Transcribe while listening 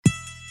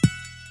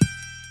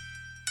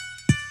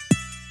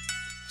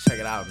Check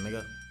it out,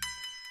 nigga.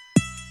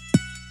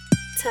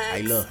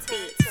 Hey, look.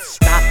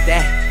 Stop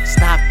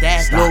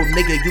that, little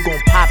nigga, you gon'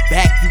 pop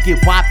back, you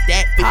get whopped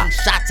at. 50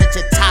 shots at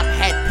your top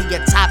hat, pin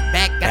your top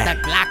back. Got the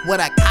Glock where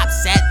the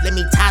cops at, let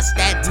me toss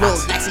that. Lil'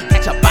 Lexi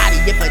catch a body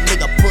if a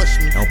nigga push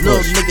me.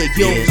 Lil' nigga,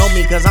 you don't know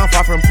me cause I'm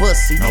far from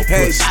pussy.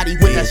 Everybody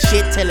with the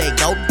shit till it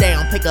go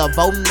down. Pick a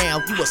vote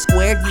now, you a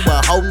square, you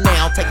a hoe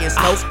now. Taking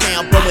smokes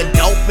now, blowing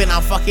dope and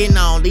I'm fucking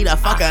on. Leave the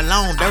fuck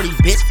alone, dirty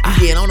bitch.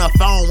 You get on the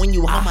phone when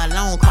you home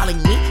alone,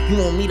 calling me. You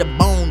want me to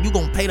bone, you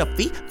gon' pay the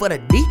fee for the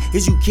D?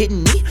 Is you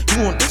kidding me?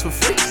 You want this for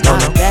free?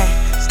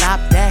 Stop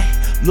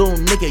that, little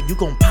nigga, you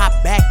gon' pop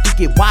back,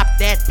 you get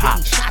whopped at.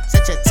 50 shots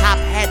at your top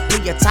hat,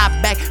 pull your top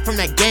back from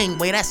that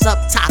gangway, that's up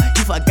top.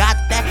 You forgot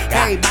that?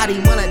 Everybody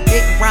wanna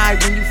dick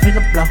ride when you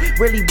finna blow.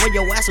 Really where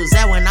your ass was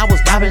at when I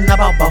was robbing the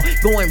bobo.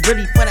 Going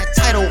really for that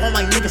title, all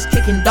my niggas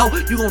kicking dough.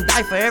 You gon'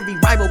 die for every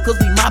rival, cause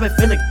we mobbing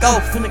finna go.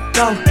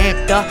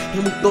 Amped up,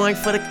 and we going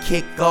for the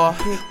kickoff.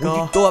 When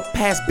you throw a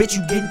pass, bitch,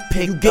 you getting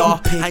picked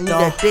off. I need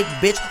a thick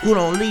bitch who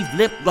don't leave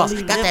lip gloss.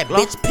 Got that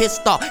bitch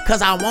pissed off,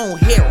 cause I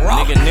won't hit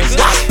raw.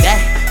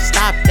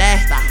 Stop that,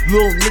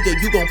 little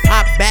nigga, you gon'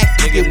 pop back,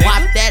 you get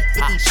whopped at.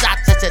 50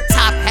 shots at your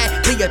top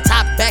hat, pin your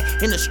top back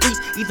in the streets,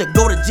 either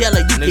go to jail or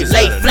you get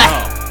laid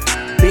flat.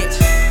 Bitch.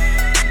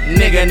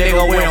 Nigga,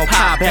 we don't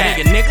pop back.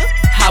 Nigga,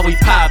 how we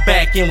pop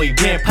back and we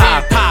been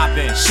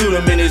poppin'. Shoot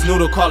him in his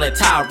noodle, call it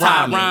tie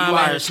rhyming. You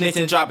out here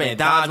snitching, dropping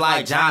dimes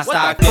like John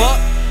Stockton.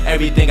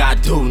 Everything I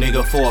do,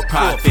 nigga, for a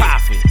profit.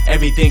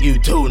 Everything you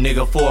do,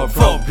 nigga, for a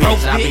broke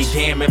bitch. I be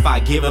damn if I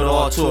give it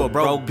all to a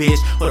broke bitch.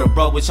 Put a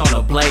broke bitch on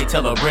the blade,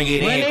 tell her bring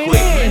it in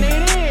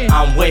quick.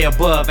 I'm way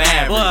above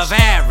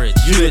average.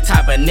 You the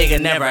type of nigga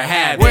never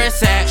have it. Where's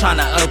that?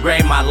 Tryna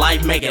upgrade my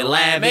life, make it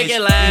lavish. You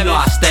know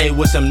I stay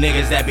with some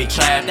niggas that be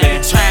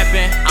trapping.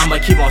 I'ma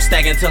keep on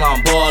stacking till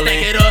I'm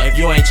ballin'. If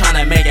you ain't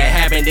tryna make it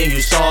happen, then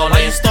you stallin'.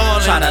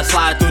 Tryna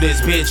slide through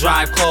this bitch,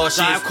 drive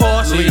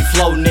cautious. Leave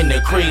floating in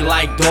the creek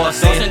like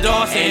Dawson. Ain't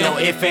no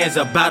ifs, ands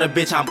about a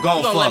bitch, I'm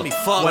gon'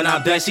 fuck. When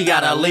I'm done, she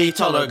gotta leave,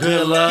 told her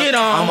good luck.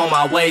 I'm on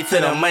my way to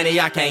the money,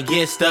 I can't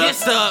get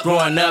stuck.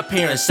 Growing up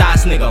hearing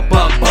shots, nigga,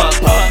 buck.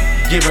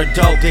 Give her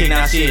dope dick,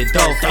 now she a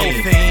dope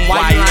fiend.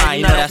 Why you lying?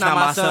 You know that's not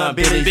my son,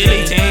 Billy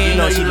Jean. You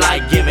know she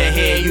like giving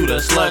head, you the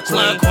slut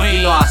queen.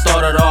 You know I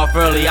started off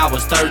early, I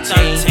was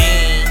 13.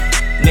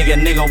 Nigga,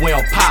 we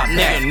don't pop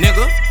that.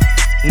 Nigga,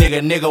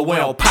 we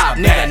don't pop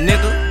that.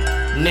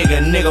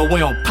 Nigga, we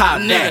don't pop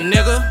that.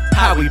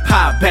 How we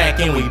pop back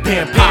and we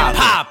been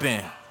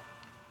poppin'.